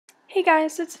Hey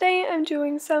guys, so today I'm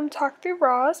doing some talk through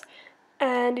raws,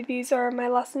 and these are my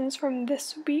lessons from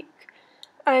this week.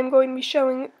 I'm going to be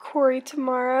showing Corey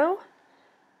tomorrow,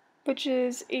 which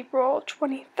is April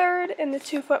 23rd, in the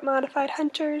 2-foot modified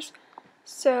hunters,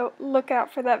 so look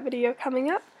out for that video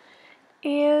coming up.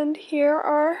 And here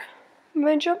are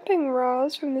my jumping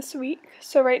raws from this week.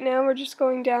 So right now we're just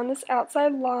going down this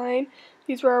outside line.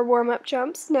 These were our warm-up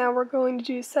jumps. Now we're going to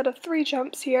do a set of 3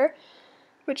 jumps here,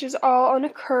 which is all on a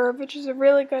curve, which is a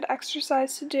really good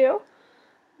exercise to do.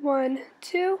 1,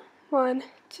 2, 1,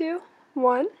 2,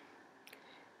 1.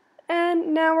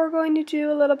 And now we're going to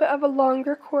do a little bit of a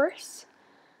longer course.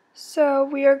 So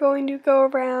we are going to go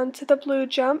around to the blue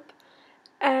jump,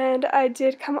 and I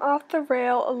did come off the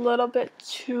rail a little bit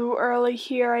too early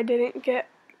here. I didn't get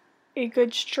a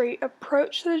good straight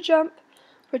approach to the jump,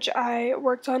 which I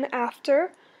worked on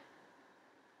after.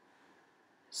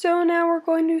 So now we're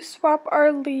going to swap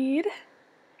our lead,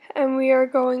 and we are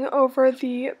going over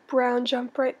the brown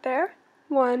jump right there.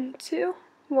 1, 2,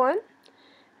 1.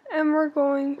 And we're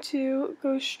going to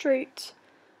go straight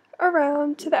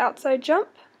around to the outside jump.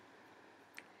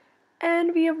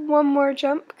 And we have one more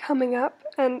jump coming up,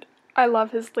 and I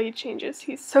love his lead changes.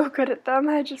 He's so good at them.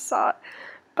 I just saw it.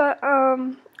 But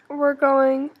we're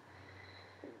going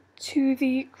to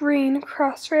the green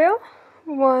cross rail.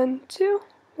 1, 2,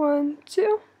 1,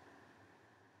 2.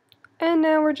 And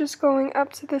now we're just going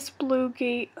up to this blue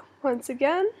gate once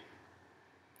again.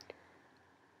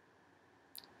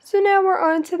 So now we're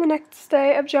on to the next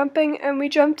day of jumping, and we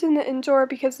jumped in the indoor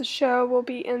because the show will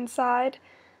be inside.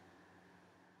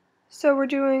 So we're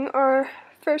doing our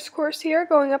first course here,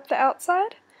 going up the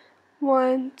outside.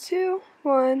 1, 2,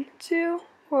 1, 2,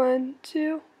 1,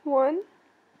 2, 1.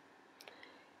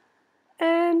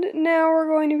 And now we're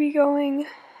going to be going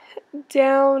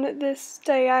down this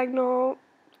diagonal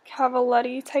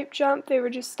cavaletti type jump. They were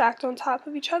just stacked on top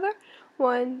of each other.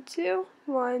 1, 2,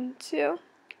 1, 2.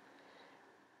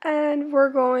 And we're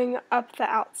going up the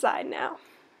outside now.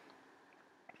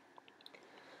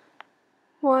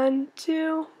 1,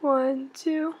 2, 1,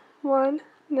 2, 1,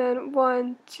 and then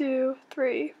 1, 2,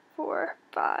 3, 4,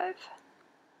 5.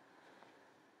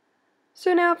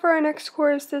 So now for our next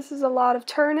course, this is a lot of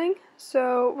turning.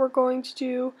 So we're going to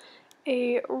do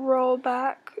a roll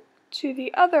back to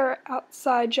the other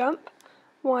outside jump.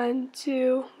 1,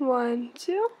 2, 1,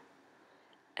 2.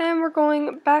 And we're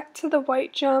going back to the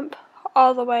white jump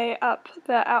all the way up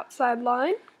the outside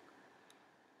line.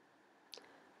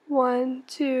 1,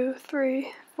 2,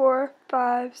 3, 4,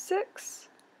 5, 6.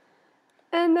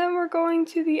 And then we're going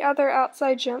to the other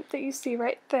outside jump that you see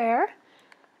right there.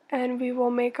 And we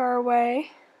will make our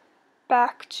way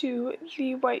back to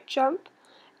the white jump.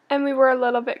 And we were a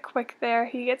little bit quick there.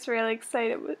 He gets really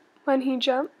excited when he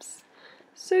jumps.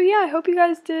 So yeah, I hope you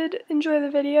guys did enjoy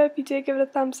the video. If you did, give it a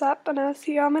thumbs up, and I'll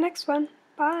see you on my next one.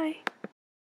 Bye!